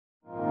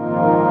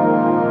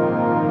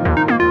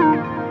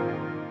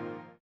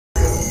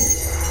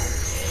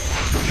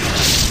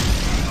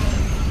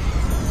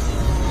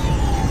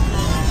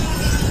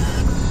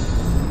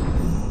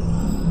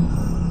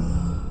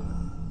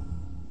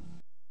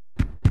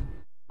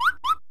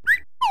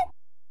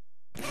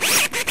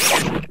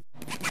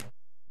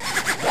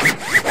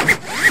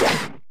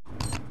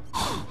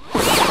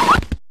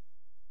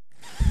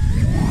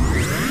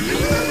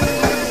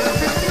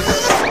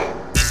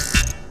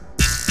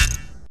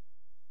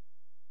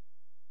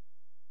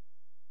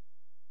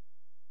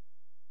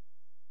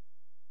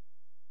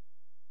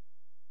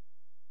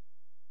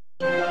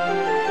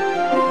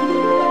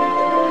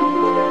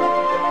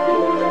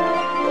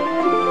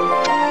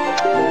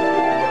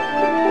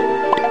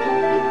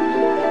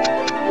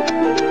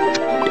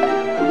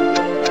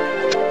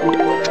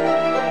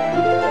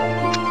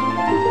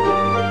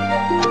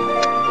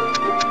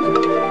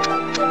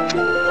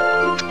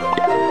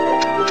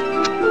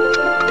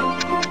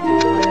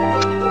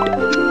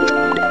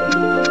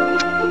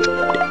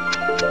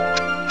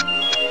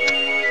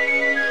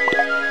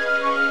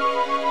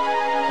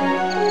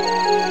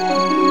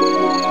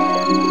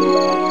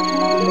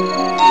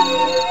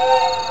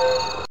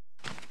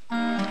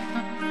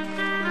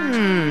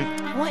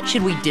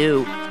should we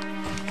do?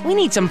 We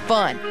need some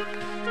fun.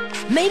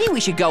 Maybe we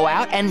should go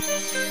out and...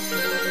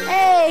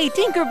 Hey,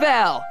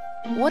 Tinkerbell!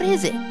 What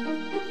is it?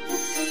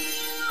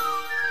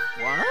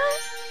 What?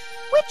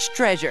 Which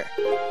treasure?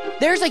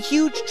 There's a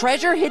huge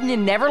treasure hidden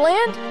in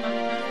Neverland?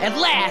 At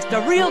last, a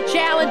real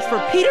challenge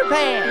for Peter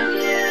Pan!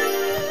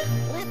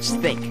 Let's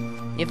think.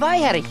 If I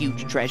had a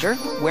huge treasure,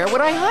 where would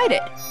I hide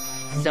it?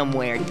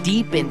 Somewhere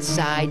deep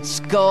inside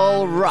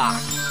Skull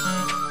Rock.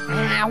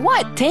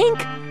 What,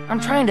 Tink? I'm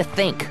trying to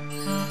think.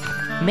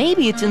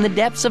 Maybe it's in the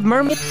depths of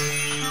Mermaid...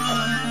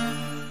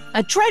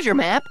 A treasure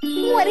map?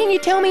 Why didn't you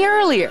tell me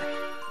earlier?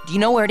 Do you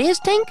know where it is,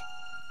 Tink?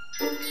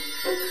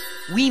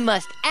 We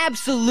must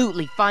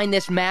absolutely find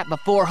this map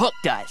before Hook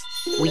does.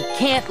 We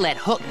can't let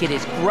Hook get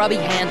his grubby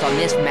hands on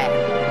this map.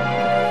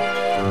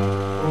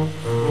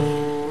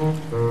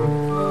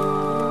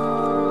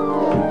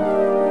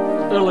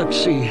 Let's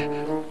see.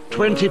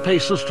 20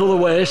 paces to the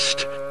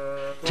west,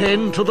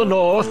 10 to the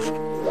north,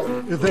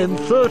 then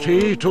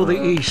 30 to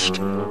the east.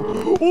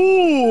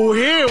 Ooh,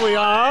 here we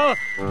are!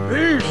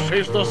 This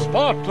is the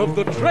spot of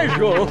the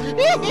treasure!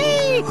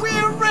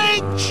 We're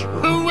rich!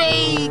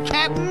 Hooray,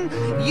 Captain!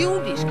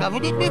 You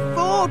discovered it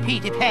before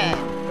Peter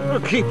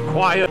Pan. Keep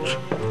quiet.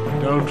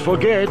 Don't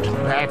forget,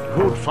 that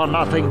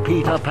good-for-nothing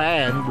Peter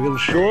Pan will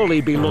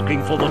surely be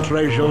looking for the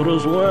treasure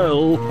as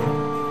well.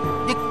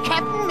 The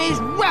Captain is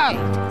right.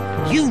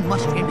 You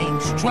must remain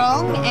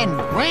strong and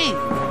brave.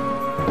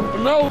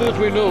 Now that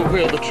we know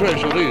where the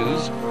treasure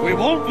is, we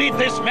won't need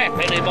this map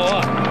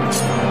anymore.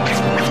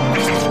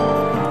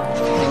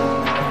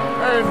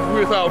 And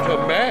without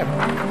a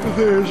map,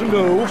 there's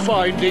no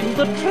finding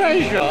the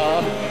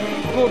treasure.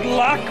 Good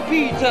luck,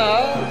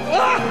 Peter.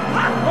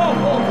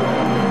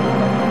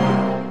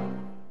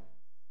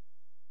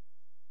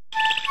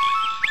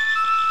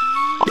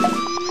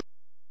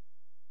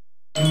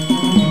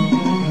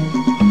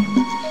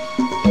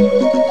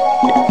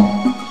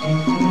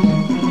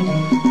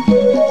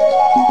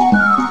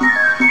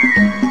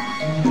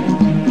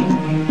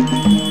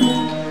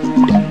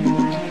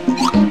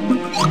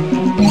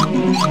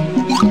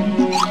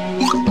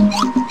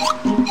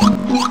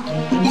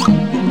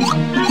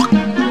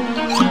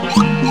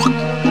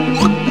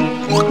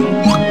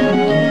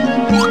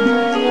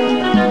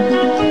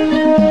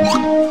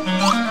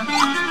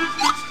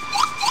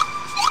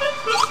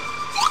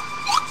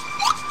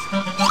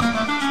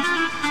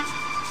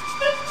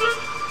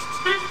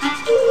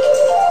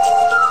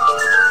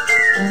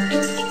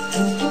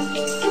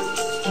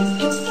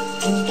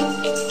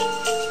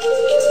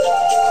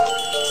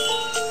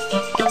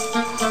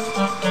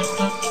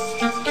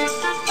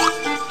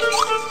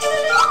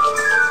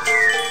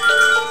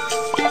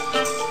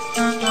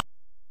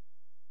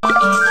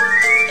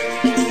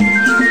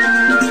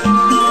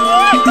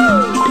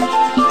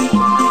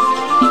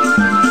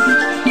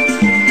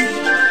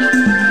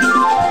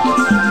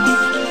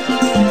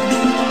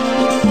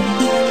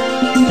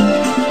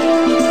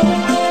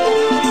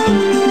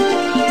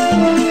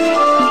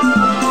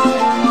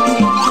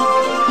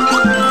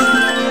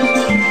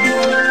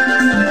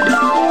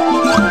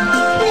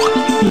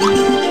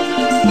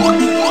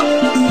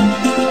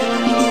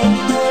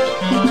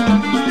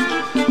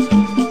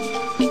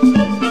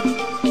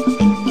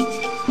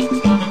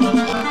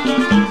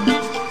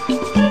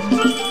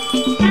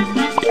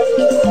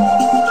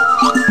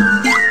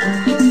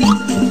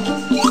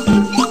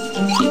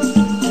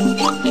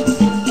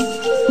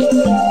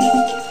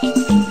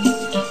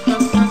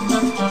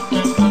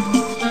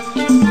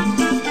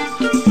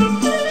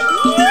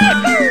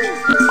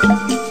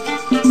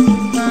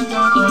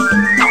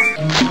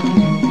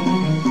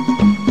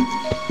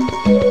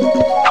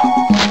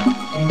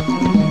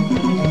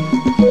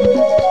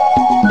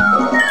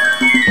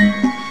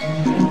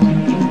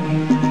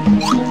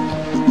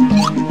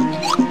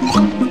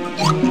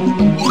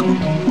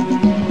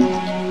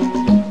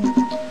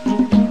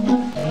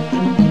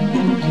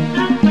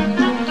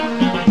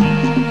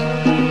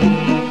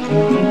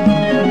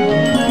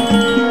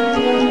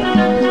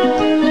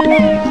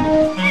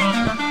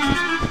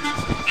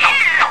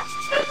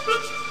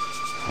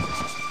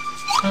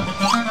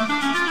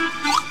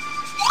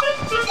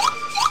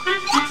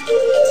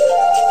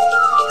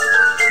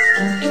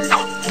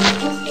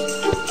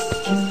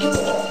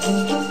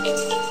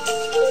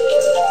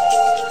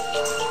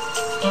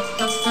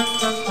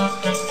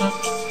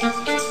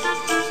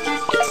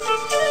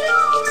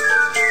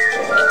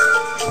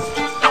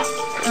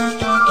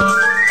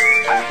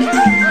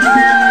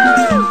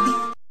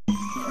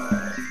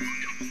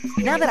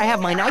 Now that I have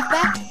my knife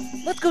back,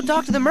 let's go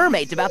talk to the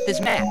mermaids about this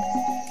map.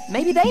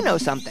 Maybe they know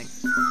something.